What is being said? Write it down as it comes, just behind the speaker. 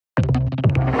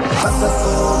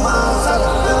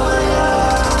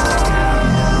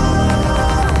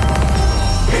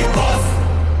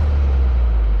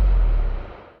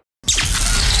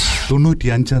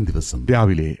95-ാം ദിവസം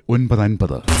രാവിലെ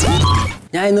 9:50.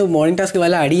 ഞാൻ ഇന്ന് മോർണിംഗ് ടാസ്ക്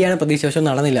വല്ല അടിയാണ് പ്രതീക്ഷ, പക്ഷെ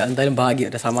നടന്നില്ല. എന്തായാലും ഭാഗ്യം,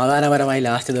 സമാധാനപരമായി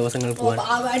ലാസ്റ്റ് ദിവസങ്ങൾ പോകാൻ.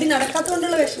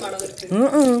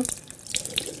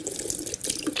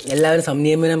 എല്ലാവരും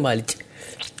സംയമനം പാലിച്ചു.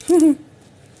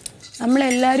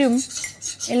 നമ്മളെല്ലാരും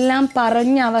എല്ലാം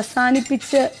പറഞ്ഞ്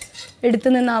അവസാനിപ്പിച്ച് എടുത്തു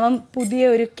നിന്ന് അവൻ പുതിയ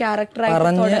ഒരു ക്യാരക്ടറായി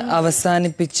പറഞ്ഞ്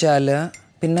അവസാനിപ്പിച്ചാല്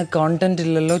പിന്നെ കോണ്ടന്റ്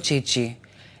ഇല്ലല്ലോ ചേച്ചി.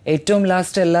 ഏറ്റവും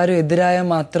ലാസ്റ്റ് എല്ലാവരും എതിരായ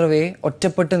മാത്രമേ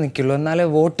ഒറ്റപ്പെട്ട് നിൽക്കുള്ളൂ, എന്നാലേ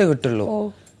വോട്ട് കിട്ടുള്ളൂ.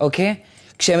 ഓക്കെ,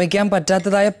 ക്ഷമിക്കാൻ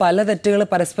പറ്റാത്തതായ പല തെറ്റുകൾ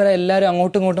പരസ്പരം എല്ലാവരും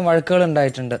അങ്ങോട്ടും ഇങ്ങോട്ടും വഴക്കുകൾ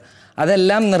ഉണ്ടായിട്ടുണ്ട്.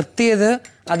 അതെല്ലാം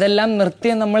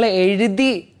നിർത്തിയ നമ്മൾ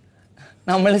എഴുതി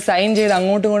നമ്മൾ സൈൻ ചെയ്ത്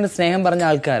അങ്ങോട്ടും ഇങ്ങോട്ടും സ്നേഹം പറഞ്ഞ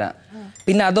ആൾക്കാരാണ്.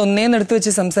 പിന്നെ അതൊന്നേന്ന് എടുത്ത്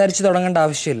വെച്ച് സംസാരിച്ച് തുടങ്ങേണ്ട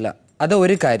ആവശ്യമില്ല. അത്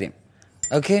ഒരു കാര്യം.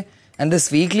 Okay, and this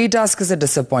weekly task is A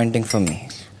disappointing for me.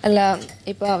 അല്ല,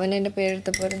 ഇപ്പൊ അവൻ എന്റെ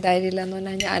പേരെടുത്തപ്പോ ധൈര്യമില്ല എന്ന്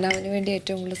പറഞ്ഞാൽ ഞാൻ അവന് വേണ്ടി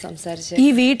ഏറ്റവും കൂടുതൽ സംസാരിച്ചു ഈ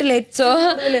വീട്ടിൽ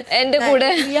എന്റെ കൂടെ.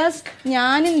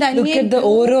 ഞാനും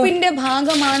ഗ്രൂപ്പിന്റെ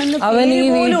ഭാഗമാണെന്ന്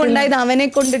ഉണ്ടായത് അവനെ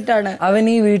കൊണ്ടിട്ടാണ്. അവൻ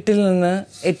ഈ വീട്ടിൽ നിന്ന്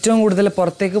ഏറ്റവും കൂടുതൽ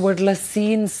പുറത്തേക്ക് പോയിട്ടുള്ള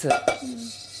സീൻസ്,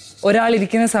 ഒരാൾ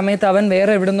ഇരിക്കുന്ന സമയത്ത് അവൻ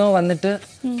വേറെ എവിടുന്നോ വന്നിട്ട്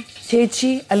ചേച്ചി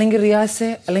അല്ലെങ്കിൽ റിയാസെ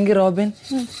അല്ലെങ്കിൽ റോബിൻ,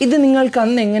 ഇത് നിങ്ങൾക്ക്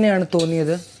അന്ന് എങ്ങനെയാണ്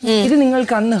തോന്നിയത്, ഇത്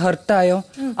നിങ്ങൾക്ക് അന്ന് ഹർട്ടായോ,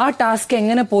 ആ ടാസ്ക്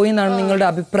എങ്ങനെ പോയി എന്നാണ് നിങ്ങളുടെ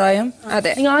അഭിപ്രായം,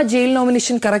 ആ ജയിൽ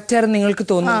നോമിനേഷൻ കറക്റ്റ് ആയിരുന്നു നിങ്ങൾക്ക്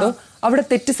തോന്നുന്നുണ്ടോ, അവിടെ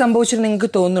തെറ്റ് സംഭവിച്ചിട്ട് നിങ്ങൾക്ക്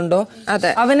തോന്നുന്നുണ്ടോ,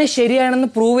 അവനെ ശരിയാണെന്ന്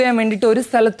പ്രൂവ് ചെയ്യാൻ വേണ്ടിട്ട് ഒരു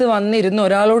സ്ഥലത്ത് വന്നിരുന്ന്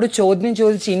ഒരാളോട് ചോദ്യം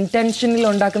ചോദിച്ച് ഇന്റൻഷനിൽ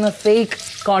ഉണ്ടാക്കുന്ന ഫേക്ക്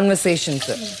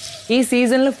കോൺവെർസേഷൻസ് ഈ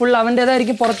സീസണിൽ ഫുൾ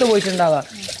അവൻ്റെതായിരിക്കും പുറത്തു പോയിട്ടുണ്ടാവുക.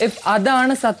 ഇഫ്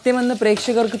അതാണ് സത്യമെന്ന്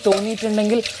പ്രേക്ഷകർക്ക്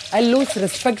തോന്നിയിട്ടുണ്ടെങ്കിൽ I loose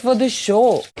respect for the show.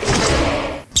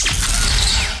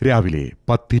 രാവിലെ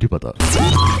 10:20.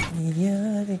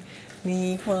 നീ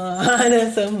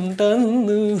മാനസം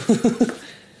തന്നു.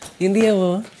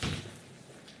 എന്തിയാവോ,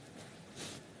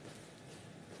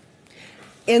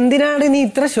 എന്തിനാണ് നീ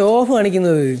ഇത്ര ഷോ ഓഫ്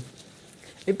കാണിക്കുന്നത്?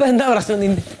 ഇപ്പൊ എന്താ പ്രശ്നം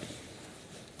നിന്റെ?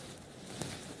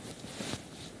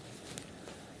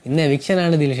 ഇന്ന്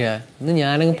എവിക്ഷനാണ് ദിൽഷ. ഇന്ന്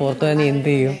ഞാനങ്ങ് പുറത്തു പോയാൽ നീ എന്ത്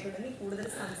ചെയ്യും?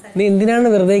 നീ എന്തിനാണ്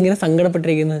വെറുതെ ഇങ്ങനെ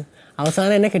സങ്കടപ്പെട്ടിരിക്കുന്നത്?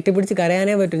 അവസാനം എന്നെ കെട്ടിപ്പിടിച്ച്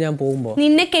കരയാനേ പറ്റും ഞാൻ പോകുമ്പോ.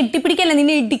 നിന്നെ കെട്ടിപ്പിടിക്കല്ല,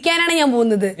 നിന്നെ ഇടിക്കാനാണ് ഞാൻ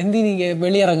പോകുന്നത്. എന്തിനീ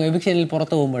വെളിയിറങ്ങും എവിക്ഷനിൽ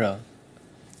പുറത്ത് പോകുമ്പോഴോ?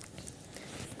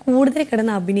 കൂടുതൽ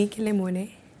കിടന്ന് അഭിനയിക്കല്ലേ മോനെ,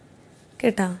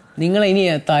 കേട്ടാ? നിങ്ങൾ ഇനി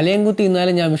തലയും കുത്തി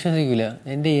ഇന്നാലും ഞാൻ വിശ്വസിക്കൂല.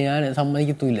 ഞാൻ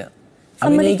സമ്മതിക്കത്തൂല്ല.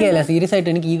 അഭിനയിക്കല്ല, സീരിയസ്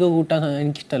ആയിട്ട് എനിക്ക് ഈഗോ കൂട്ടാൻ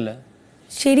എനിക്കിഷ്ടല്ല.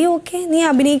 ശരി, ഓക്കെ, നീ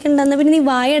അഭിനയിക്കണ്ടെന്ന പിന്നെ നീ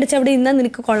വായടച്ച് അവിടെ ഇന്നാ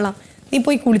നിനക്ക് കൊള്ളാം. നീ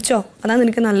പോയി കുളിച്ചോ, അതാ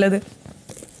നിനക്ക് നല്ലത്.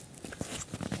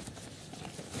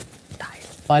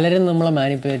 പലരും നമ്മളെ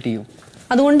മാനിപ്പുലേറ്റ് ചെയ്യും,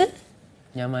 അതുകൊണ്ട്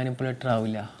ഞാൻ മാനിപ്പുലേറ്റർ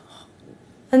ആവില്ല.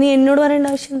 നീ എന്നോട് പറയേണ്ട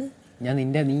ആവശ്യം? ഞാൻ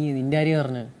നിന്റെ കാര്യം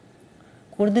പറഞ്ഞു.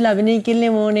 കൂടുതൽ അഭിനയിക്കല്ലേ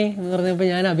മോനെ എന്ന് പറഞ്ഞപ്പോ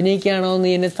ഞാൻ അഭിനയിക്കുകയാണോ എന്ന്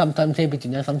നീ എന്നെ സംശയിപ്പിച്ചു.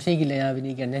 ഞാൻ സംശയിക്കില്ല, ഞാൻ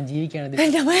അഭിനയിക്കാണ്, ഞാൻ ജീവിക്കാണ്.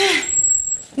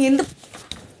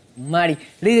 ഉമ്മാടി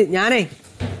ഞാനേ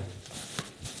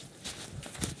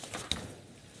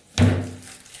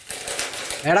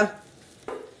മേഡം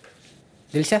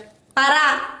ദിൽഷ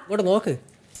ഇങ്ങോട്ട് നോക്ക്,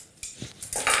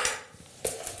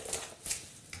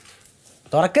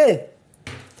 തുറക്ക്.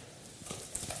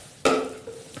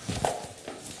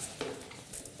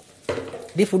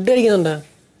 നീ ഫുഡ് കഴിക്കുന്നുണ്ടോ?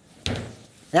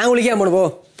 ഞാൻ വിളിക്കാൻ പോണു, പോ.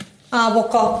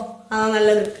 പൊക്കോ,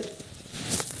 നല്ലത്.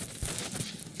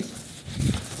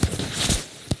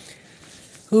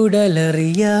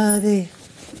 ഉടലറിയാതെ.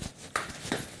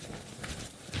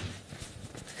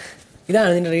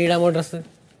 ഇതാണ് നിന്റെ റീഡാമോ ഡ്രസ്?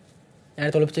 ഞാൻ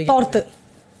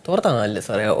തോർത്താണോ? അല്ല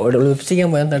സാറേ, ഒളിപ്പിച്ചിക്കാൻ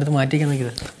പോയാൽ അടുത്ത് മാറ്റിക്കാൻ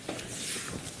നോക്കിയത്.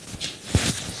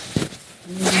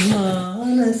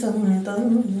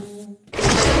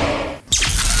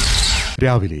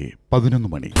 രാവിലെ 11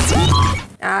 മണി.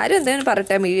 ആരും എന്തെങ്കിലും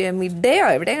പറയട്ടെ, മിഡ് ഡേയോ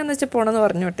എവിടെയാന്ന് വെച്ചാൽ പോണെന്ന്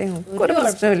പറഞ്ഞോട്ടെ, ഒരു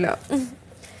പ്രശ്നമില്ല.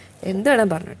 എന്ത് വേണം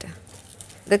പറഞ്ഞോട്ടെ,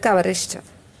 ഇതൊക്കെ അവരെ ഇഷ്ടം.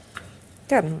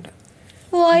 അറിഞ്ഞൂടാ.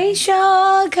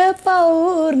 വൈശാഖ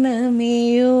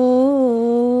പൗർണമിയോ.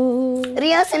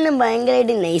 റിയാസ് എന്നെ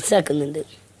ഭയങ്കരമായിട്ട് നൈസാക്കുന്നുണ്ട്.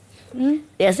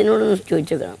 റിയാസിനോട്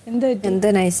ചോദിച്ചോക്കണം. എന്താ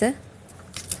നൈസ്?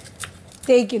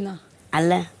 തേക്കുന്ന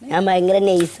അല്ല, ഞാൻ ഭയങ്കര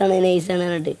നൈസാണ്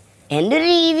പറഞ്ഞിട്ട് എന്റെ ഒരു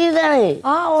രീതി ഇതാണ്.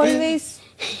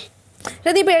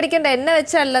 നീ പേടിക്കണ്ട, എന്നെ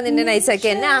വെച്ചല്ല നിന്നെ നൈസാക്കി.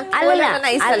 എന്നെ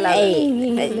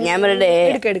ഞാൻ പറയട്ടെ,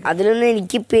 അതിലൊന്നും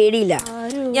എനിക്ക് പേടിയില്ല.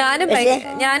 ഞാനും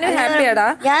ഹാപ്പിയാടാ.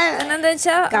 എന്താ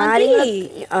വെച്ചാ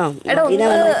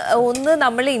ഒന്ന്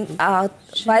നമ്മൾ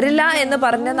വരില്ല എന്ന്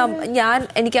പറഞ്ഞ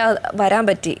എനിക്ക് വരാൻ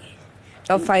പറ്റി.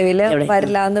 ടോപ്പ് 5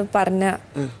 വരില്ല എന്ന് പറഞ്ഞ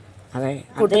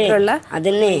കൂട്ടത്തിലുള്ള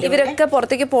ഇവരൊക്കെ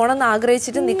പുറത്തേക്ക് പോണെന്ന്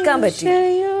ആഗ്രഹിച്ചിട്ട് നിക്കാൻ പറ്റി.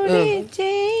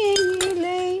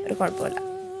 ഒരു കുഴപ്പമില്ല.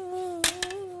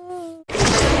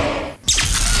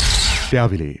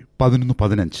 രാവിലെ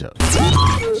 11:15.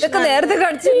 ഇതൊക്കെ നേരത്തെ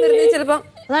കാണിച്ചിരുന്നിരുന്നു ചിലപ്പോ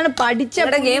അതാണ് പഠിച്ച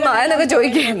ഗെയിം ആയെന്നൊക്കെ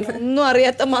ചോദിക്കുന്നു. ഒന്നും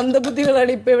അറിയാത്ത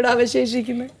മന്ദബുദ്ധികളാണ് ഇപ്പൊ ഇവിടെ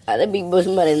അവശേഷിക്കുന്നത്. അത് ബിഗ്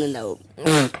ബോസും പറയുന്നുണ്ടാവും.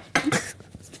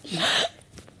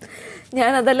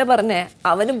 ഞാൻ അതല്ല പറഞ്ഞേ,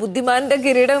 അവന് ബുദ്ധിമാന്റെ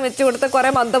കിരീടം വെച്ച് കൊടുത്ത കുറെ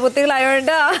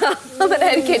മന്ദബുദ്ധികളായോണ്ട്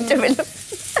അവനായിരിക്കും ഏറ്റവും വലുത്.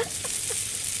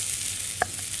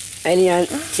 അതിന് ഞാൻ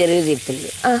ചെറിയൊരു തിരുത്തുണ്ട്.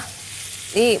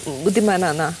 നീ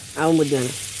ബുദ്ധിമാനാന്നാ? അവൻ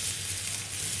ബുദ്ധിമാണ്.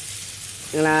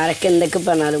 നിങ്ങൾ ആരൊക്കെ എന്തൊക്കെ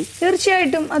പറഞ്ഞാലും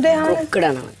തീർച്ചയായിട്ടും അതെ,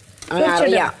 ക്രൂക്കഡാണ് അവൻ.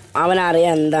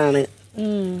 അവനറിയാം എന്താണ്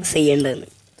ചെയ്യേണ്ടതെന്ന്.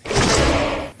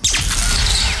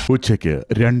 ഉച്ചയ്ക്ക്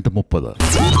 2:30.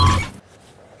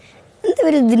 എന്താ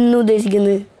ഇതിന്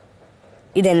ഉദ്ദേശിക്കുന്നത്?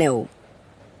 ഇതന്നെ ആവും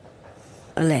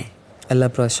അല്ലേ? എല്ലാ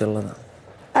പ്രാവശ്യം ഉള്ളതാണ്.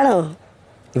 ആണോ?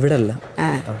 ഇവിടെ അല്ല, ആ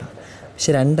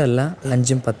പക്ഷെ 2 അല്ല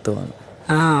 5ഉം 10ഉം ആണ്.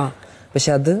 ആ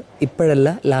പക്ഷെ അത് ഇപ്പോഴല്ല,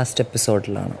 ലാസ്റ്റ്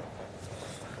എപ്പിസോഡിലാണ്.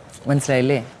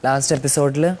 മനസ്സിലായില്ലേ? ലാസ്റ്റ്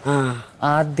എപ്പിസോഡിൽ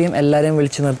ആദ്യം എല്ലാരെയും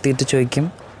വിളിച്ചു നിർത്തിയിട്ട് ചോദിക്കും,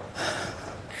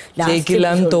 ജയിക്കില്ല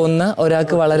എന്ന് തോന്നുന്ന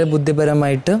ഒരാൾക്ക് വളരെ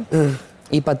ബുദ്ധിപരമായിട്ട്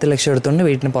ഈ 10 ലക്ഷം എടുത്തുകൊണ്ട്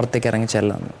വീട്ടിന് പുറത്തേക്ക് ഇറങ്ങി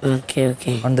ചെല്ലാം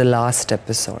ഓൺ ദ ലാസ്റ്റ്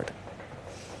എപ്പിസോഡ്.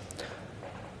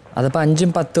 അതപ്പോൾ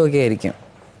 5ഉം 10ഉം ഒക്കെ ആയിരിക്കും.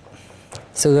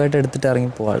 സുഖമായിട്ട് എടുത്തിട്ട്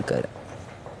ഇറങ്ങിപ്പോവും ആൾക്കാർ.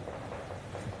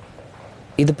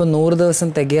 ഇതിപ്പോൾ 100 ദിവസം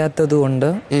തികയാത്തത് കൊണ്ട്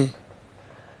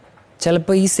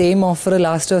ചിലപ്പോൾ ഈ സെയിം ഓഫർ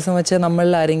ലാസ്റ്റ് ദിവസം വെച്ചാൽ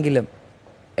നമ്മളിൽ ആരെങ്കിലും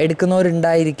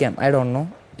എടുക്കുന്നവരുണ്ടായിരിക്കാം. I don't know.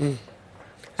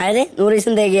 അതെ, 100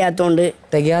 ദിവസം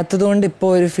തികയാത്തത് കൊണ്ട് ഇപ്പോൾ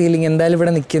ഒരു ഫീലിംഗ്, എന്തായാലും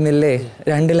ഇവിടെ നിൽക്കുന്നില്ലേ,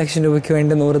 2 ലക്ഷം രൂപയ്ക്ക്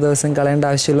വേണ്ടി 100 ദിവസം കളയേണ്ട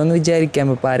ആവശ്യമില്ല എന്ന് വിചാരിക്കാം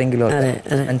ഇപ്പോൾ ആരെങ്കിലും.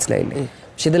 മനസ്സിലായില്ലേ?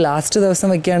 പക്ഷെ ഇത് ലാസ്റ്റ് ദിവസം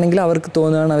വെക്കുകയാണെങ്കിൽ അവർക്ക്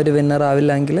തോന്നുകയാണ് അവർ വിന്നർ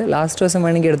ആവില്ലെങ്കിൽ ലാസ്റ്റ് ദിവസം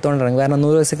വേണമെങ്കിൽ എടുത്തോണ്ടിറങ്ങും. കാരണം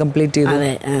 100 ദിവസം കംപ്ലീറ്റ് ചെയ്തു.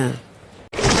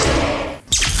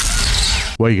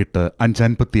 വൈകിട്ട്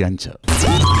 5:55.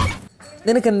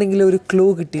 നിനക്ക് എന്തെങ്കിലും ഒരു ക്ലൂ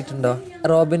കിട്ടിയിട്ടുണ്ടോ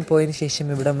റോബിൻ പോയതിനു ശേഷം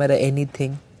ഇവിടം വരെ?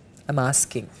 Anything I am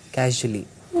asking casually.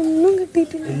 ഒന്നും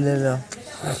കിട്ടിയിട്ടില്ല. ഇല്ലല്ലോ,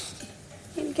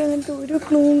 എനിക്ക് അങ്ങനത്തെ ഒരു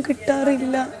ക്ലൂവും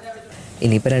കിട്ടാറില്ല.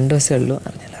 ഇനിയിപ്പോൾ 2 ദിവസമേ ഉള്ളൂ.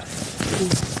 അറിഞ്ഞല്ലോ.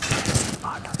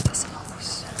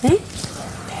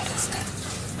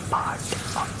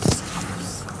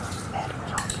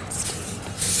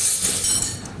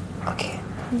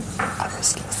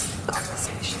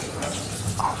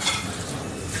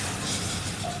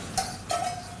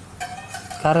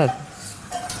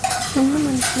 ഒന്നും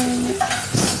മനസ്സിലായില്ല.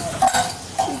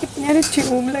 ഞാൻ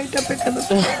ട്യൂബ്ലൈറ്റാ പെട്ടെന്ന്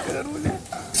കയറൂല.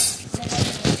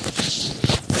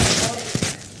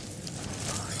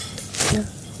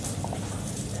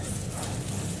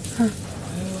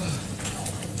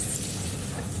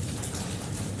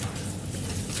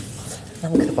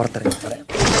 നമുക്ക് പുറത്തിറങ്ങി പറയാം.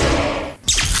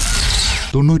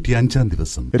 95-ാം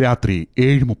ദിവസം രാത്രി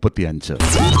 7:35.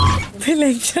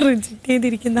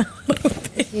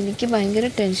 എനിക്ക് ഭയങ്കര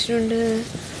ടെൻഷനുണ്ട്.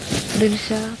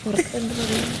 പുറത്തെന്ത്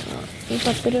പറയും? ഈ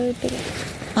 10 രൂപ കിട്ടില്ല.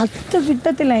 10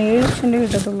 കിട്ടത്തില്ല, 7 ലക്ഷം രൂപ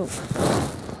കിട്ടത്തുള്ളൂ.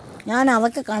 ഞാൻ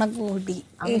അതൊക്കെ കണക്ക് കൂട്ടി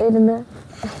അവിടെ ഇരുന്ന്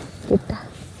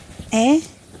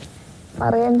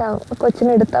പറയണ്ടാവും,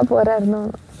 കൊച്ചിനെടുത്താ പോരായിരുന്നു.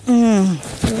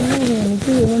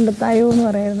 എനിക്ക് കൊണ്ട് തയോ എന്ന്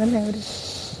പറയായിരുന്നല്ലേ അവര്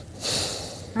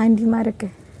ആൻറ്റിമാരൊക്കെ.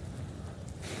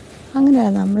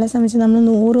 അങ്ങനെയാണ് നമ്മളെ സംബന്ധിച്ച്. നമ്മൾ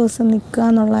 100 ദിവസം നിൽക്കുക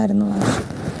എന്നുള്ളതായിരുന്നു ആവശ്യം.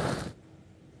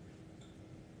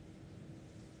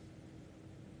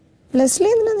 ലെസ്ലി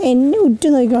എന്തിനാണ് എന്നെ ഉറ്റു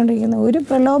നോക്കിക്കൊണ്ടിരിക്കുന്നത്? ഒരു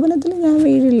പ്രലോഭനത്തിൽ ഞാൻ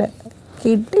വീഴില്ല.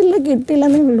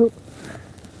 കിട്ടില്ലെന്നേ ഉള്ളൂ.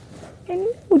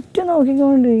 എന്നെ ഉറ്റു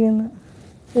നോക്കിക്കൊണ്ടിരിക്കുന്നു.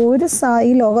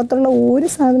 ഈ ലോകത്തുള്ള ഒരു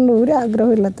സാധനത്തിൻ്റെ ഒരു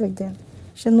ആഗ്രഹവും ഇല്ലാത്ത വ്യക്തിയാണ്.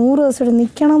 പക്ഷെ 100 ദിവസം ഇവിടെ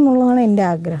നിൽക്കണം എന്നുള്ളതാണ് എൻ്റെ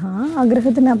ആഗ്രഹം. ആ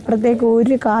ആഗ്രഹത്തിന് അപ്പുറത്തേക്ക്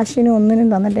ഒരു കാശിനും ഒന്നിനും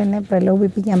തന്നിട്ട് എന്നെ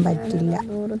പ്രലോഭിപ്പിക്കാൻ പറ്റില്ല.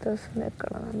 100 ദിവസം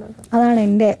നിൽക്കണം. അതാണ്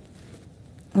എൻ്റെ.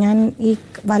 ഞാൻ ഈ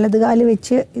വലതുകാല്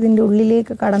വെച്ച് ഇതിൻ്റെ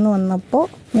ഉള്ളിലേക്ക് കടന്നു വന്നപ്പോൾ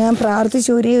ഞാൻ പ്രാർത്ഥിച്ച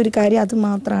ഒരേ ഒരു കാര്യം അത്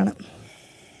മാത്രമാണ്.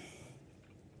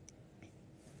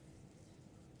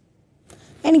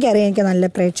 എനിക്കറിയാം എനിക്ക് നല്ല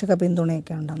പ്രേക്ഷക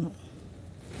പിന്തുണയൊക്കെ ഉണ്ടെന്ന്.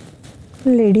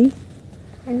 ലേഡി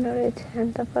എന്നോട്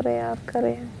എന്താ പറയാ,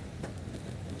 ആർക്കറിയാം.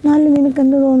 എന്നാലും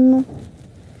നിനക്കെന്ത് തോന്നുന്നു?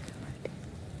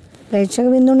 പ്രേക്ഷക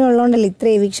പിന്തുണ ഉള്ളതുകൊണ്ടല്ലേ ഇത്ര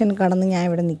എവിക്ഷൻ കടന്ന് ഞാൻ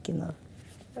ഇവിടെ നിൽക്കുന്നത്.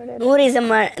 100 ദിവസം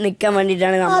നിൽക്കാൻ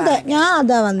വേണ്ടിയിട്ടാണ്. അതെ, ഞാൻ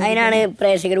അതാ വന്നത്. അതിനാണ്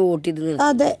പ്രേക്ഷകർ വോട്ട് ചെയ്തത്.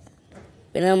 അതെ,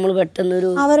 പിന്നെ നമ്മൾ പെട്ടെന്നൊരു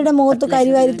അവരുടെ മുഖത്ത്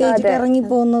കരിവാരി തേച്ചിട്ട് ഇറങ്ങി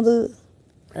പോകുന്നത്.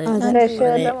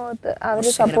 അവര്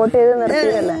സപ്പോർട്ട് ചെയ്ത്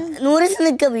നിർത്തിയതല്ല. 100 ദിവസം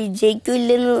നിൽക്കുക,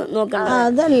 വിജയിക്കില്ലെന്ന് നോക്കണം.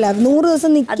 അതല്ല, 100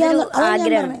 ദിവസം നിൽക്കാൻ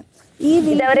ആഗ്രഹമാണ്. ഈ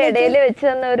ഇടയിൽ വെച്ച്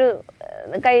തന്ന ഒരു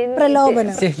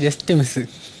പ്രലോഭനം. Just miss.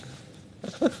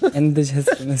 എന്ത്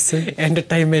just miss?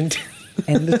 Entertainment.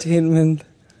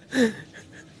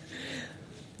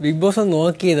 Big boss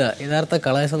നോക്കിയതാ യഥാർത്ഥ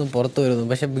കളേഴ്സ് ഒന്നും പുറത്തു വരുന്നു.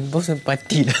 പക്ഷെ ബിഗ് ബോസ്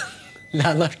പറ്റിയില്ല.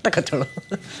 നഷ്ടക്കച്ചവടം.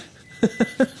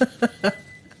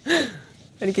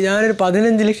 ഞാനൊരു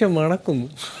 15 ലക്ഷം മണക്കുന്നു.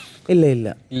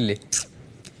 ഇല്ലേ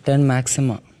 10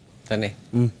 മാക്സിമം തന്നെ.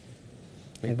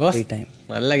 ബിഗ് ബോസ്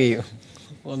നല്ല ഗെയിം.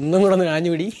 ഒന്നും കൂടെ ഒന്ന്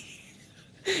കാഞ്ഞുപിടി.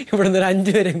 ഇവിടെ നിന്ന് ഒരു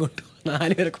 5 പേരെയും കൊണ്ടുപോകാം,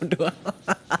 4 പേരെ കൊണ്ടുപോകാം.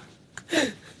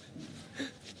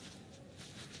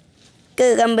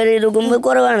 കമ്പയർ ചെയ്ത് നോക്കുമ്പോൾ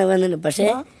കുറവാണ് വന്നത്. പക്ഷെ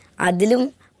അതിലും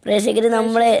പ്രേക്ഷകർ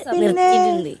നമ്മളെ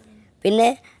നിർത്തിയിട്ടുണ്ട്. പിന്നെ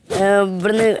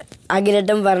ഇവിടുന്ന്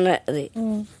അഖിലേട്ടൻ പറഞ്ഞത്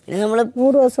പിന്നെ നമ്മള്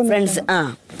 100 ദിവസം ഫ്രണ്ട്സ്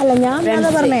അല്ല ഞാൻ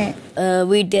പറഞ്ഞേ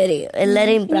വീട്ടുകാര്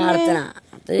എല്ലാരെയും പ്രാർത്ഥന.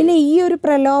 പിന്നെ ഈ ഒരു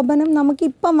പ്രലോഭനം നമുക്ക്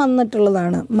ഇപ്പം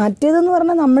വന്നിട്ടുള്ളതാണ്. മറ്റേതെന്ന്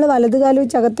പറഞ്ഞാൽ നമ്മൾ വലതുകാലം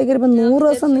വെച്ച് അകത്തേക്ക് വരുമ്പോൾ 100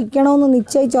 ദിവസം നിൽക്കണമെന്ന്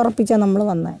നിശ്ചയിച്ച് ഉറപ്പിച്ചാ നമ്മൾ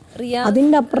വന്നത്.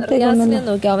 അതിന്റെ അപ്പുറത്തേക്ക്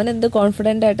നോക്കി അവൻ എന്ത്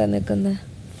കോൺഫിഡന്റ് ആയിട്ടാ നിൽക്കുന്നത്.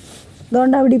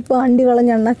 അതുകൊണ്ട് അവിടെ ഇപ്പൊ അണ്ടി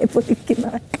കളഞ്ഞെണ്ണ ഇപ്പൊ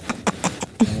നിൽക്കുന്നത്.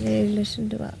 7 ലക്ഷം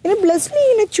രൂപ. ഇനി ബ്ലസ്ലി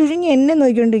ഇങ്ങനെ ചുരുങ്ങി എന്നെ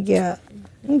നോക്കിക്കൊണ്ടിരിക്കുക.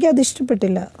 എനിക്കത്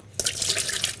ഇഷ്ടപ്പെട്ടില്ല.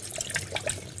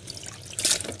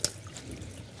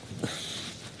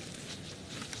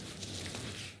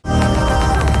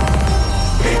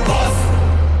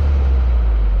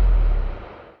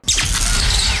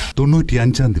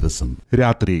 തൊണ്ണൂറ്റിയഞ്ചാം ദിവസം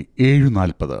രാത്രി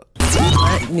 7:40.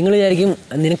 നിങ്ങൾ വിചാരിക്കും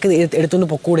നിനക്ക് എടുത്തുകൊണ്ട്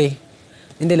പൊക്കൂടെ,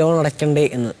 നിന്റെ ലോൺ അടയ്ക്കണ്ടേ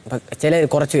എന്ന്.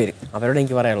 കുറച്ച് പേര് അവരോട്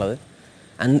എനിക്ക് പറയാനുള്ളത്,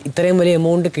 ഇത്രയും വലിയ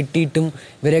എമൗണ്ട് കിട്ടിയിട്ടും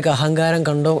ഇവരെയൊക്കെ അഹങ്കാരം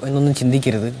കണ്ടോ എന്നൊന്നും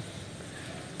ചിന്തിക്കരുത്.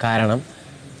 കാരണം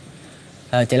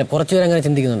കുറച്ച് പേര് അങ്ങനെ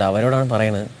ചിന്തിക്കുന്നുണ്ട്. അവരോടാണ്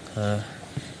പറയുന്നത്,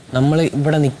 നമ്മൾ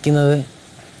ഇവിടെ നിൽക്കുന്നത്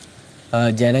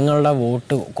ജനങ്ങളുടെ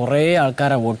വോട്ട്, കുറേ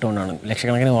ആൾക്കാരുടെ വോട്ട് കൊണ്ടാണ്,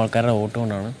 ലക്ഷക്കണക്കിന് ആൾക്കാരുടെ വോട്ട്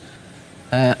കൊണ്ടാണ്.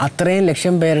 അത്രയും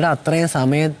ലക്ഷം പേരുടെ അത്രയും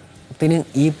സമയത്തിന്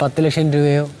ഈ 10 ലക്ഷം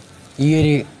രൂപയോ ഈ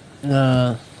ഒരു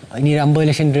ഇനി ഒരു 50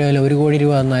 ലക്ഷം രൂപയോ 1 കോടി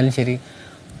രൂപ വന്നാലും ശരി,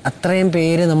 അത്രയും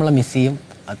പേര് നമ്മളെ മിസ് ചെയ്യും.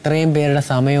 അത്രയും പേരുടെ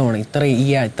സമയമാണ് ഇത്രയും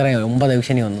 9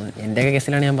 എവിക്ഷന് വന്നു. എൻ്റെയൊക്കെ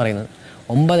കേസിലാണ് ഞാൻ പറയുന്നത്.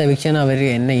 9 എവിക്ഷൻ അവർ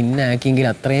എന്നെ ഇന്നാക്കിയെങ്കിൽ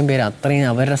അത്രയും പേര് അത്രയും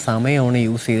അവരുടെ സമയമാണ്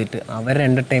യൂസ് ചെയ്തിട്ട് അവരുടെ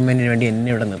എൻ്റർടൈൻമെൻറ്റിന് വേണ്ടി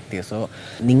എന്നെ ഇവിടെ നിർത്തിയത്. സോ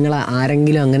നിങ്ങൾ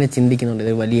ആരെങ്കിലും അങ്ങനെ ചിന്തിക്കുന്നുണ്ട്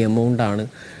ഇത് വലിയ എമൗണ്ടാണ്,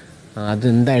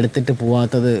 അതെന്താ എടുത്തിട്ട്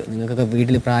പോവാത്തത്, നിങ്ങൾക്കൊക്കെ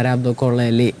വീട്ടിൽ പ്രാരാബ്ദമൊക്കെ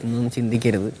ഉള്ളതല്ലേ എന്നൊന്നും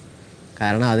ചിന്തിക്കരുത്.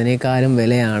 കാരണം അതിനേക്കാളും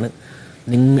വിലയാണ്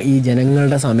ഈ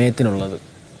ജനങ്ങളുടെ സമയത്തിനുള്ളത്.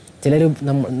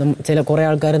 കുറേ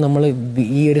ആൾക്കാർ നമ്മൾ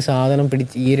ഈ ഒരു സാധനം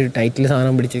പിടിച്ച്, ഈ ഒരു ടൈറ്റിൽ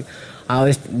സാധനം പിടിച്ച് ആ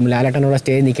ഒരു ലാലേട്ടനുള്ള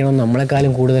സ്റ്റേജ് നിൽക്കണമെന്ന്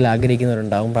നമ്മളെക്കാളും കൂടുതൽ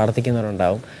ആഗ്രഹിക്കുന്നവരുണ്ടാവും,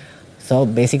 പ്രാർത്ഥിക്കുന്നവരുണ്ടാവും. സോ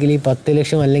ബേസിക്കലി 10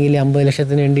 ലക്ഷം അല്ലെങ്കിൽ 50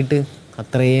 ലക്ഷത്തിന് വേണ്ടിയിട്ട്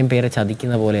അത്രയും പേരെ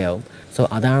ചതിക്കുന്ന പോലെയാവും. സോ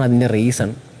അതാണ് അതിൻ്റെ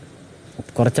റീസൺ.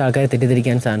 കുറച്ച് ആൾക്കാരെ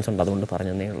തെറ്റിദ്ധരിക്കാൻ ചാൻസ് ഉണ്ട്, അതുകൊണ്ട്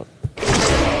പറഞ്ഞതേ ഉള്ളൂ.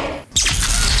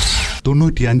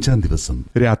 95-ാം ദിവസം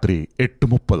രാത്രി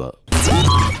 8:30.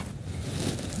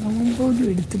 പോലും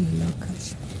എടുത്തില്ലല്ലോ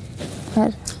കാശ്.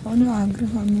 അവനും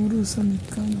ആഗ്രഹം 100 ദിവസം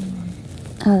നിൽക്കാന്നുള്ളതാണ്.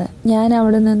 അതെ, ഞാൻ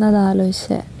അവിടെ നിന്നത്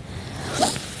ആലോചിച്ചേ,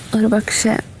 ഒരു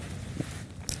പക്ഷേ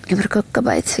ഇവർക്കൊക്കെ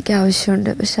പൈസയ്ക്ക് ആവശ്യമുണ്ട്,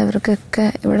 പക്ഷെ അവർക്കൊക്കെ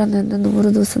ഇവിടെ നിന്ന് 100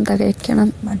 ദിവസം തികയ്ക്കണം.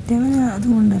 മറ്റവന്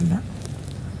അതുകൊണ്ടല്ല,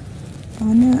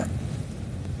 അവന്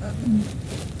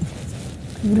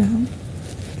ആഗ്രഹം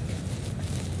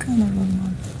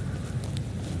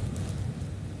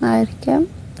ആയിരിക്കാം,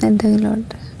 എന്തെങ്കിലും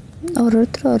ഉണ്ട്.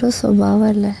 ഓരോരുത്തരും ഓരോ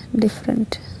സ്വഭാവമല്ലേ,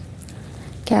 ഡിഫറെൻറ്റ്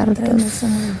ക്യാരക്ടേഴ്സ്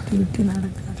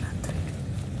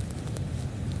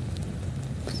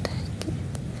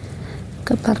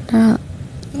ഒക്കെ പറഞ്ഞാൽ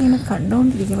ഇങ്ങനെ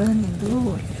കണ്ടുകൊണ്ടിരിക്കുമ്പോൾ തന്നെ എന്തോ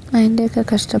പോലെ. അതിൻ്റെയൊക്കെ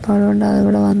കഷ്ടപ്പാടുകൊണ്ട്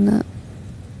അതിവിടെ വന്ന്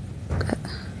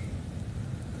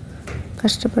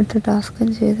കഷ്ടപ്പെട്ട് ടാസ്കും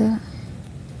ചെയ്ത്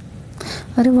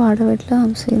അവർ വാടക വീട്ടിൽ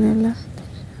താമസിക്കുന്നില്ല.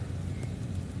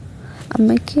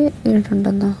 അമ്മയ്ക്ക്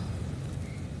വീടുണ്ടെന്നോ?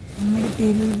 അമ്മയുടെ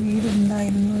പേരിൽ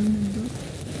വീടുണ്ടായിരുന്നു,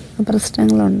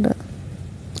 പ്രശ്നങ്ങളുണ്ട്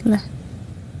അല്ലേ?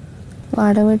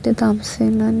 വാടക വീട്ടിൽ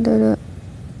താമസിക്കുന്നതിൻ്റെ ഒരു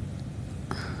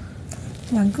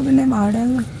ഞങ്ങൾക്ക് പിന്നെ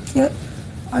വാടകയ്ക്ക്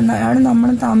ആണ് നമ്മൾ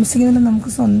താമസിക്കുന്നുണ്ട്. നമുക്ക്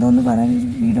സ്വന്തം എന്ന് പറയാൻ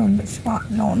വീടുണ്ട്,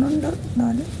 ലോണുണ്ട്.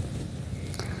 എന്നാലും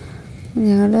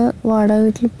ഞങ്ങൾ വാടക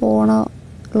വീട്ടിൽ പോകണോ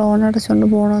ലോൺ അടച്ചുകൊണ്ട്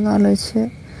പോകണമെന്ന് ആലോചിച്ച്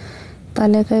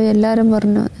തലയൊക്കെ എല്ലാവരും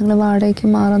പറഞ്ഞു ഞങ്ങൾ വാടകയ്ക്ക്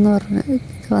മാറുമെന്ന് പറഞ്ഞ്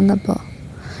വന്നപ്പോൾ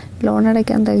ലോൺ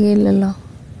അടയ്ക്കാൻ തികയില്ലല്ലോ.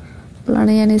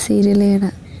 അപ്പോഴാണ് ഞാൻ ഈ സീരിയൽ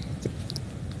ചെയ്യണത്.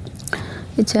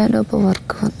 ഇച്ചാലും ഇപ്പോൾ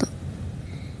വർക്ക് വന്നു.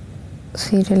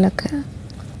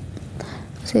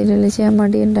 സീരിയൽ ചെയ്യാൻ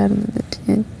മടിയുണ്ടായിരുന്നു, എന്നിട്ട്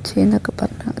ഞാൻ ചെയ്യുന്നൊക്കെ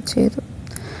പറഞ്ഞു ചെയ്തു.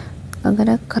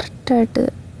 അങ്ങനെ കറക്റ്റായിട്ട്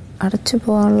അടച്ചു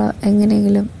പോകാനുള്ള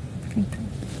എങ്ങനെയെങ്കിലും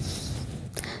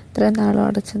ഇത്രയും നാളും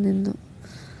അടച്ചു നിന്നു.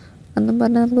 എന്നും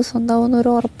പറഞ്ഞാൽ നമുക്ക് സ്വന്തമാവുന്ന ഒരു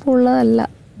ഉറപ്പുള്ളതല്ല.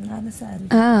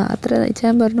 അത്ര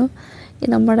ഞാൻ പറഞ്ഞു, ഈ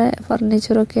നമ്മുടെ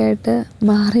ഫർണിച്ചറൊക്കെ ആയിട്ട്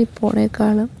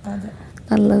മാറിപ്പോണേക്കാളും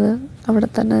നല്ലത് അവിടെ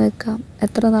തന്നെ നിൽക്കാം,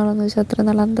 എത്ര നാളെന്ന് വെച്ചാൽ അത്ര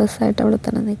നാൾ അന്തസ്സായിട്ട് അവിടെ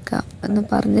തന്നെ നിൽക്കാം എന്ന്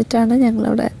പറഞ്ഞിട്ടാണ്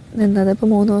ഞങ്ങളവിടെ നിന്നത്. ഇപ്പോൾ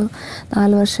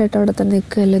 3-4 വർഷമായിട്ട് അവിടെ തന്നെ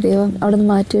നിൽക്കുകയല്ലേ, ദൈവം അവിടെ നിന്ന്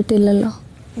മാറ്റിയിട്ടില്ലല്ലോ.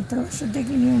 എത്ര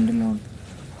വർഷത്തേക്ക് ഇനിയുണ്ടല്ലോ?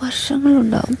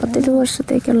 വർഷങ്ങളുണ്ടാവും, 10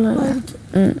 വർഷത്തേക്കുള്ള.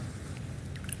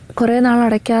 കുറേ നാൾ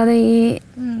അടയ്ക്കാതെ ഈ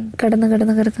കിടന്ന്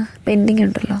പെൻഡിങ്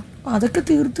ഉണ്ടല്ലോ, അതൊക്കെ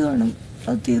തീർത്ത് കാണും.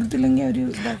 അത് തീർത്തില്ലെങ്കിൽ ഒരു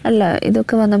അല്ല,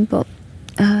 ഇതൊക്കെ വന്നപ്പോൾ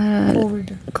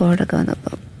കോവിഡൊക്കെ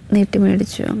വന്നപ്പോൾ നീട്ടി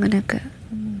മേടിച്ചു. അങ്ങനെയൊക്കെ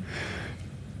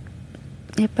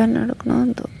ഇപ്പം എന്നെ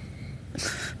എടുക്കണമെന്തോ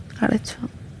അടച്ചോ.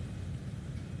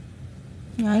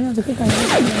 ഞാനും അതൊക്കെ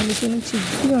കഴിഞ്ഞ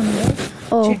ചിട്ടിയുണ്ട്.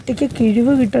 ചിട്ടിക്ക്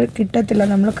കിഴിവ് കിട്ടത്തില്ല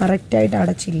നമ്മൾ കറക്റ്റായിട്ട്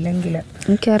അടച്ചില്ലെങ്കിൽ.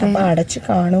 എനിക്കറിയാം. അടച്ച്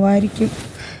കാണുമായിരിക്കും.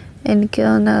 എനിക്ക്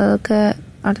തോന്നുന്നു അതൊക്കെ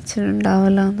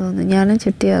അടച്ചിട്ടുണ്ടാവില്ല എന്ന് തോന്നുന്നു. ഞാനും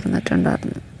ചിട്ടി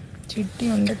അറിഞ്ഞിട്ടുണ്ടായിരുന്നു.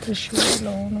 ചിട്ടിയുണ്ട്, തൃശ്ശൂർ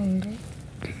ലോണുണ്ട്.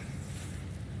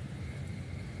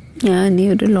 ഞാൻ ഇനി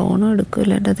ഒരു ലോണും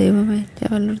എടുക്കില്ല. എൻ്റെ ദൈവമേ, ഞാൻ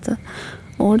വല്ലയിടത്ത്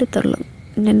ഓടിത്തള്ളും.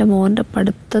 എൻ്റെ മോൻ്റെ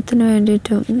പഠിത്തത്തിന്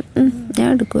വേണ്ടിയിട്ട് ഞാൻ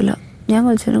എടുക്കില്ല. ഞാൻ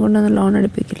കൊച്ചിനെ കൊണ്ടൊന്നും ലോൺ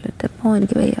എടുപ്പിക്കില്ല. എൻ്റെ മോൻ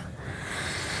എനിക്ക് വയ്യ.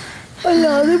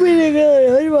 അല്ലാതെ പിന്നെ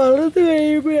വളർന്നു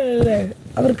കഴിയുമ്പോഴല്ലേ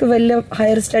അവർക്ക് വല്ല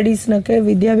ഹയർ സ്റ്റഡീസിനൊക്കെ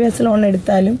വിദ്യാഭ്യാസ ലോൺ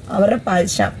എടുത്താലും അവരുടെ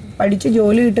പഠിച്ച്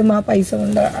ജോലി കിട്ടുമ്പോൾ ആ പൈസ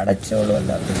കൊണ്ട്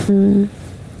അടച്ചോളുമല്ലോ.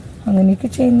 അങ്ങനെയൊക്കെ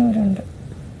ചെയ്യുന്നവരുണ്ട്.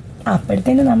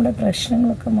 അപ്പോഴത്തേനും നമ്മുടെ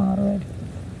പ്രശ്നങ്ങളൊക്കെ മാറുമായിരിക്കും.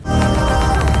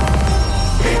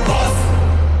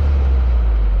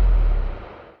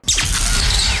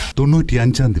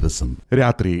 95-ാം ദിവസം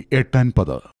രാത്രി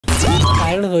 8:50.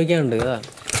 ചോദിക്കാനുണ്ട്.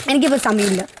 എനിക്കിപ്പോ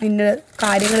സമയമില്ല നിന്റെ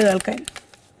കാര്യങ്ങൾ കേൾക്കാൻ.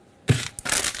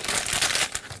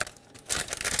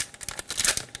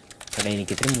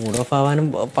 എനിക്ക് ഇത്തിരി മൂഡ് ഓഫ് ആവാനും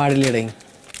പാടില്ലേടേ.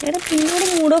 എടാ പിന്നീട്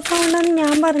മൂഡ് ഓഫ് ആവണ്ടെന്ന്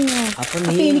ഞാൻ പറഞ്ഞു. അപ്പൊ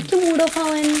എനിക്ക് മൂഡ് ഓഫ്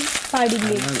ആവാൻ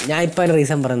പാടില്ലേ? ഞാൻ ഇപ്പൊ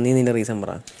റീസൺ പറ, നീ നിന്റെ റീസൺ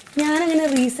പറ. ഞാനങ്ങനെ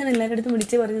റീസൺ എല്ലാവരുടെ അടുത്തും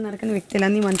വിളിച്ച് പറഞ്ഞ് നടക്കുന്ന വ്യക്തിയല്ല,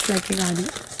 നീ മനസ്സിലാക്കിയ കാര്യം.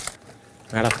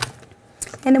 മേഡം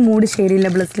എൻ്റെ മൂഡ് ശരിയില്ല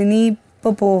ബ്ലസ്ലി, നീ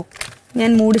ഇപ്പോൾ പോ. ഞാൻ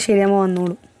മൂഡ് ശരിയാകുമ്പോൾ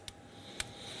വന്നോളൂ.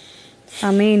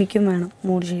 സമയം എനിക്കും വേണം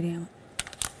മൂഡ് ശരിയാവാൻ.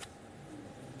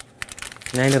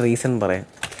 ഞാൻ അതിന്റെ റീസൺ പറയാം.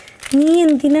 നീ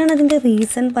എന്തിനാണ് അതിൻ്റെ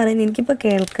റീസൺ പറയുന്നത്? എനിക്കിപ്പോൾ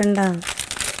കേൾക്കണ്ട.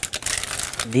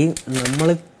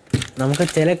 നമുക്ക്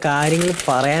ചില കാര്യങ്ങൾ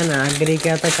പറയാൻ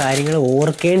ആഗ്രഹിക്കാത്ത കാര്യങ്ങൾ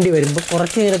ഓർക്കേണ്ടി വരുമ്പോൾ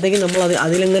കുറച്ച് നേരത്തേക്ക് നമ്മൾ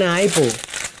അതിലെങ്ങനെ ആയിപ്പോവും.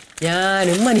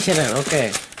 ഞാനും മനുഷ്യനാണ്. ഓക്കെ,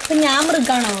 അപ്പം ഞാൻ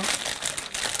മൃഗാണോ?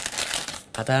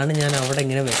 അതാണ് ഞാൻ അവിടെ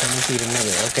ഇങ്ങനെ വിഷമിച്ചിരുന്നത്.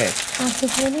 ഓക്കെ,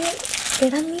 അതുപോലെ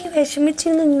എടാ നീ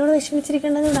വിഷമിച്ചിരുന്നു, നിന്നോട്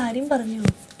വിഷമിച്ചിരിക്കേണ്ടത് ആരും പറഞ്ഞോ?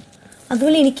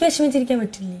 അതുപോലെ എനിക്ക് വിഷമിച്ചിരിക്കാൻ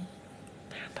പറ്റില്ലേ?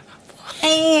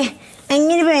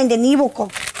 എങ്ങനെ വേണ്ട, നീ പൊക്കോ.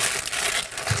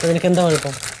 നിനക്ക് എന്താ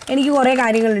കുഴപ്പം? എനിക്ക് കുറേ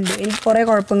കാര്യങ്ങളുണ്ട്, എനിക്ക് കുറേ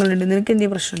കുഴപ്പങ്ങളുണ്ട്. നിനക്ക്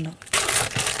എന്തെങ്കിലും പ്രശ്നമുണ്ടോ?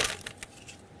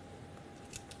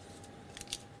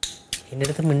 എൻ്റെ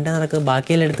അടുത്ത് മിണ്ടാ നടക്കുക,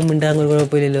 ബാക്കിയെല്ലാം അടുത്ത് മിണ്ടാൻ ഒരു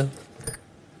കുഴപ്പമില്ലല്ലോ.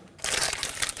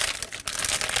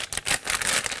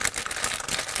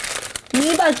 നീ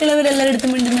ബാക്കിയുള്ളവരെല്ലാവരും അടുത്ത്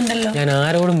മിണ്ടുന്നുണ്ടല്ലോ. ഞാൻ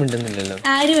ആരോടും മിണ്ടുന്നില്ലല്ലോ.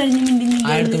 ആര് പറഞ്ഞു മിണ്ടുന്നു?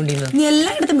 നീ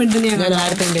എല്ലായിടത്തും മിണ്ടുന്ന. ഞാൻ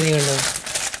ആരുടെ മിണ്ടി നീ കണ്ടോ?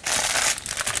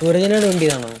 സൂരജനോട്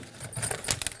മിണ്ടിയതാണോ?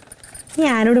 നീ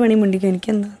ആരോട് വേണേ മിണ്ടിക്കോ,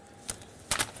 എനിക്കെന്താ?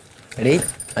 എടീ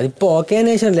അതിപ്പോ ഓക്കെ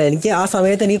ശേഷമല്ല, എനിക്ക് ആ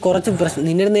സമയത്ത് എനിക്ക് കുറച്ച് പ്രശ്നം.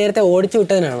 നിന്നെ നേരത്തെ ഓടിച്ചു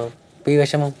വിട്ടതിനാണോ ഈ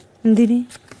വിഷമം? എന്തിന്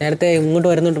നേരത്തെ ഇങ്ങോട്ട്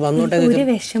വന്നോട്ടെ. ഒരു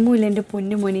വിഷമവും ഇല്ല എൻ്റെ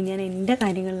പൊന്നു മോനെ. ഞാൻ എൻ്റെ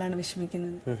കാര്യങ്ങളിലാണ്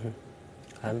വിഷമിക്കുന്നത്.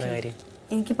 അതെന്താ കാര്യം?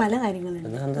 എനിക്ക് പല കാര്യങ്ങളുണ്ട്,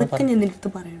 അതൊക്കെ ഞാൻ നിനക്ക്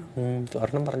പറയണോ?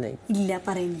 ഒരെണ്ണം പറഞ്ഞേ. ഇല്ല,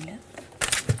 പറയുന്നില്ല.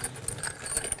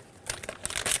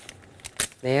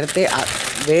 നേരത്തെ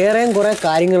വേറെയും കുറെ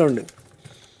കാര്യങ്ങളുണ്ട്.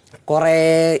 കുറേ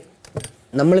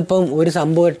നമ്മളിപ്പം ഒരു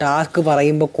സംഭവം ടാസ്ക്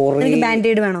പറയുമ്പോ കുറേ.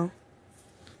 ബാൻഡേഡ് വേണോ?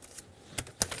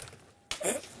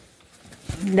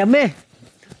 അമ്മേ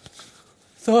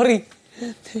സോറി.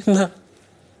 എന്നാ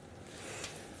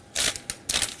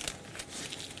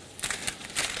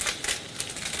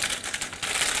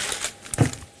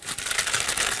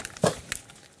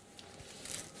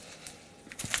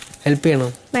ഹെൽപ്പ് ചെയ്യണോ?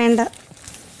 വേണ്ട.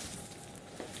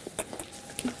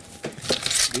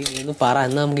 നീ ഒന്ന് പറ,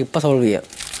 എന്നാ നമുക്ക് ഇപ്പൊ സോൾവ് ചെയ്യാം.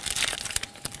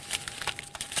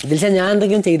 ഇതിൽ ഞാൻ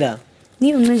എന്തെങ്കിലും ചെയ്താ? നീ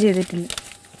ഒന്നും ചെയ്തിട്ടില്ല.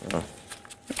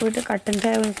 പോയിട്ട് കട്ടൻ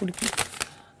ചായ കുടിക്കും.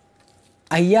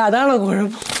 അയ്യ, അതാണോ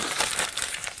കുഴപ്പം?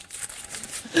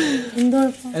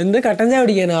 എന്ത് കട്ടൻ ചായ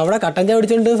കുടിക്കാനോ? അവിടെ കട്ടൻ ചായ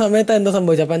കുടിച്ചോണ്ട് സമയത്ത് എന്താ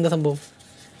സംഭവിച്ചു? അപ്പൊ എന്താ സംഭവം?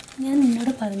 ഞാൻ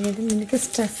നിന്നോട് പറഞ്ഞത് നിനക്ക്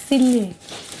സ്ട്രെസ് ഇല്ലേ,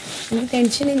 നിനക്ക്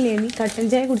ടെൻഷൻ ഇല്ലേ? നീ കട്ടൻ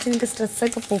ചായ കുടിച്ച് നിനക്ക്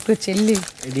സ്ട്രെസ്സൊക്കെ പോക്ക് ചെല്ലേ.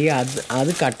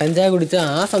 അത് കട്ടൻ ചായ കുടിച്ച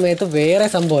ആ സമയത്ത് വേറെ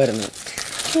സംഭവമായിരുന്നു.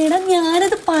 എടാ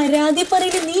ഞാനത് പരാതി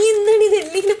പറയില്ല. നീ എന്താണ് ഇത്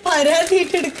എന്തെങ്കിലും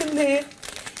പരാതിയായിട്ട് എടുക്കുന്നേ?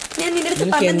 ഞാൻ നിന്റെ അടുത്ത്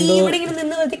പറഞ്ഞ നീ ഇവിടെ ഇങ്ങനെ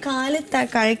നിന്ന് വെറുതെ കാല്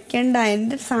കഴിക്കണ്ട.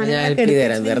 എന്റെ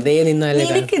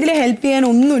നിനക്ക് ഇതിൽ ഹെൽപ്പ് ചെയ്യാൻ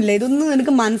ഒന്നുമില്ല. ഇതൊന്നും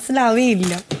നിനക്ക് മനസ്സിലാവേ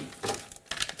ഇല്ല.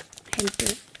 ഹെൽപ്പ്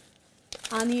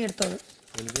നീ എടുത്തോളൂ.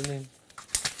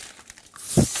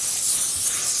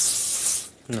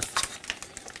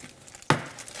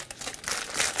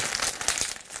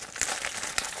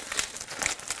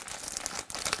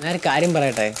 ഞാൻ കാര്യം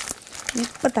പറയട്ടെ.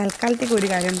 ഇപ്പൊ തൽക്കാലത്തേക്ക് ഒരു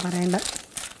കാര്യം പറയണ്ട.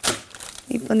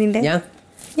 ഇപ്പൊ നിന്റെ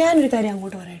ഞാനൊരു കാര്യം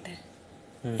അങ്ങോട്ട് പറയട്ടെ.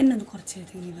 എന്നൊന്ന് കുറച്ച്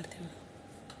നീ വെറുതെ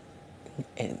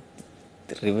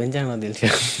റിവെഞ്ച് ആണോ?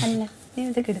 അല്ല, ഞാൻ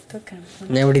ഇതൊക്കെ എടുത്തു വെക്കാണ്.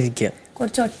 ഞാൻ ഇവിടെ ഇരിക്കുക.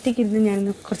 കുറച്ച് ഒറ്റയ്ക്ക് ഇരുന്ന് ഞാൻ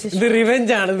കുറച്ച് ഇത്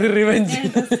റിവെഞ്ച് ആണ്. ഇത് റിവെഞ്ച്.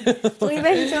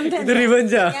 ഇത്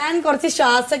റിവെഞ്ചാ. ഞാൻ കുറച്ച്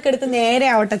ശ്വാസമൊക്കെ എടുത്ത് നേരെ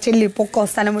ആവട്ടെ. ചെല്ലി പൊക്കോ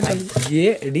സ്ഥലം വിട്ടു.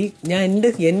 എടി ഞാൻ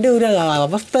എന്റെ ഒരു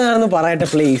അവസ്ഥ ആണെന്ന് പറയട്ടെ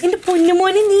പ്ലീസ്. എന്റെ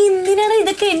പൊന്നുമോനെ, നീ എന്തിനാണ്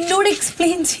ഇതൊക്കെ എന്നോട്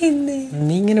എക്സ്പ്ലെയിൻ ചെയ്യുന്നത്?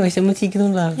 നീ ഇങ്ങനെ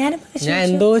വിഷമിച്ചിരിക്കുന്നുണ്ടാ? ഞാൻ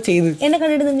എന്തോ ചെയ്തു. എന്നെ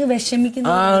കണ്ടിട്ട് നിങ്ങൾക്ക് വിഷമിക്കുന്നു?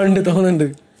 ഉണ്ട്, തോന്നുന്നുണ്ട്.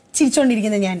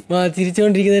 ചിരിച്ചോണ്ടിരിക്കുന്ന ഞാൻ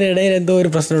ചിരിച്ചോണ്ടിരിക്കുന്നതിനിടയിൽ എന്തോ ഒരു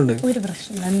പ്രശ്നമുണ്ട്. ഒരു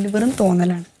പ്രശ്നമില്ല, അതിന്റെ വെറും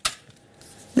തോന്നലാണ്.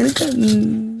 നിനക്ക്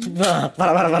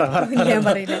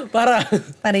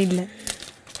പറയില്ല.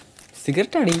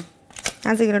 സിഗരറ്റ് അടി.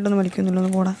 ഞാൻ സിഗരറ്റ് ഒന്നും വലിക്കുന്നില്ല.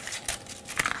 ഒന്ന് പോടാ.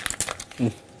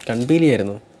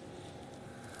 കൺപീലിയായിരുന്നു.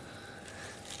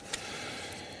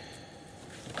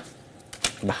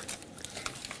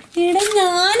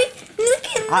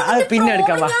 പിന്നെ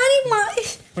എടുക്കാം.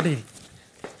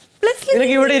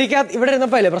 നിനക്ക് ഇവിടെ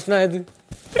ഇരുന്നപ്പോ അല്ലേ പ്രശ്നമായത്?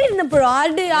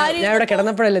 ഞാൻ ഇവിടെ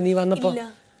കിടന്നപ്പോഴല്ലേ നീ വന്നപ്പോ?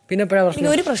 പിന്നെ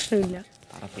ഒരു പ്രശ്നമില്ല.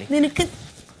 നിനക്ക്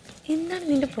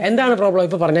എന്താണ് പ്രോബ്ലം?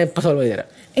 ഇപ്പൊ പറഞ്ഞാൽ ഇപ്പൊ സോൾവ് ചെയ്ത് തരാം.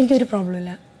 എനിക്കൊരു പ്രോബ്ലം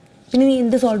ഇല്ല. പിന്നെ നീ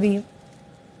എന്ത് സോൾവ് ചെയ്യും?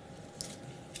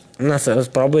 എന്നാ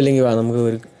പ്രോബ്ലം ഇല്ലെങ്കിൽ വാ, നമുക്ക്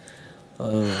ഒരു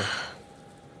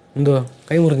എന്തുവാ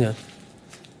കൈ മുറിഞ്ഞ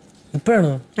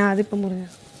ഇപ്പഴാണോ? അതിപ്പം മുറിഞ്ഞ.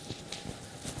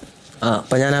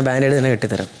 അപ്പൊ ഞാൻ ആ ബാൻഡേഡ് തന്നെ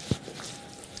കെട്ടിത്തരാം.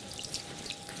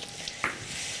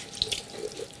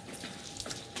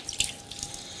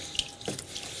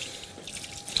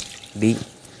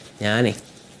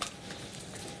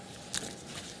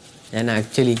 ഞാൻ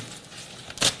ആക്ച്വലി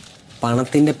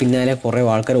പണത്തിൻ്റെ പിന്നാലെ കുറേ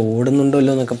ആൾക്കാർ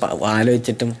ഓടുന്നുണ്ടല്ലോ എന്നൊക്കെ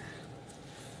ആലോചിച്ചിട്ടും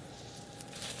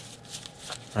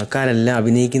ആൾക്കാരെല്ലാം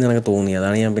അഭിനയിക്കുന്നതൊക്കെ തോന്നി.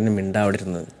 അതാണ് ഞാൻ പിന്നെ മിണ്ടാവിടെ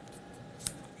ഇരുന്നത്.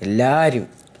 എല്ലാവരും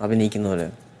അഭിനയിക്കുന്ന പോലെ.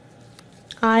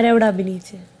 ആരവിടെ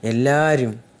അഭിനയിച്ച്?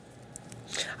 എല്ലാവരും.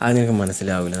 അത് നിനക്ക്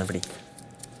മനസ്സിലാവില്ല. പിടി.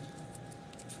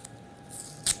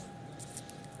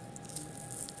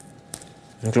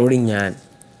 ഇൻക്ലൂഡിങ്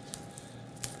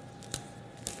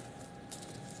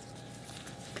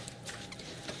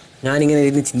ഞാനിങ്ങനെ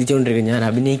ഇരുന്ന് ചിന്തിച്ചുകൊണ്ടിരിക്കും, ഞാൻ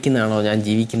അഭിനയിക്കുന്നതാണോ ഞാൻ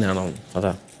ജീവിക്കുന്നതാണോ?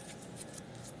 അതാ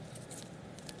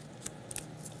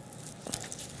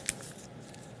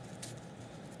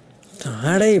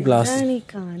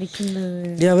പ്ലാസ്റ്റിക്.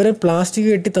 അവര് പ്ലാസ്റ്റിക്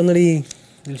കെട്ടി തന്നടി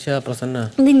ദിൽഷ, പ്രസന്ന.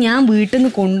 ഇത് ഞാൻ വീട്ടിൽ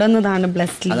നിന്ന് കൊണ്ടുവന്നതാണ്.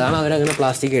 അതാണ് അവരങ്ങനെ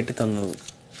പ്ലാസ്റ്റിക് കെട്ടി തന്നത്.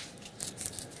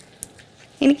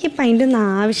 എനിക്കിപ്പോൾ അതിൻ്റെ ഒന്നും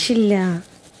ആവശ്യമില്ല.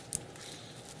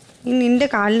 നിന്റെ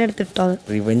കാലിനടുത്തിട്ടോ.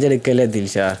 റിവെഞ്ച് എടുക്കല്ലേ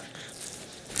ദിൽഷ?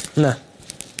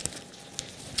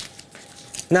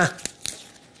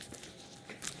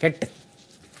 കെട്ട്.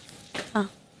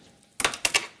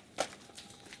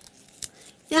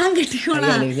 ഞാൻ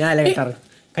കെട്ടിക്കോളാം. ഞാനല്ലേ കെട്ടാറ്.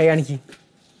 കൈ കാണിക്ക്.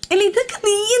 അല്ല, ഇതൊക്കെ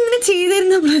നീ എന്തിനാ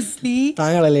ചെയ്തിരുന്ന പ്ലസ്ലി?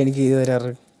 താങ്കളല്ലേ എനിക്ക് ചെയ്തു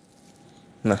തരാറ്.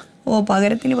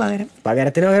 പകരത്തിന്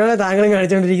പകരം താങ്കളും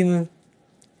കാണിച്ചോണ്ടിരിക്കുന്നത്.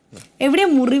 എവിടെയാ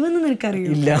മുറിവെന്ന് നിനക്കറിയോ?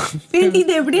 ഇല്ല.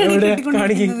 ഇത് എവിടെയാണ്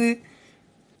കെട്ടിക്കൊണ്ടിരിക്കുന്നത്?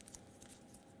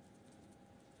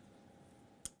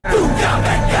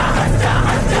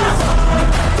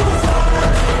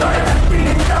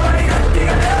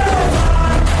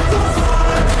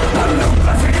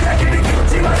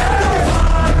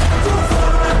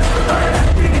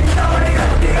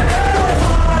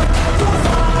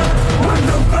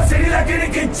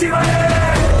 Chivale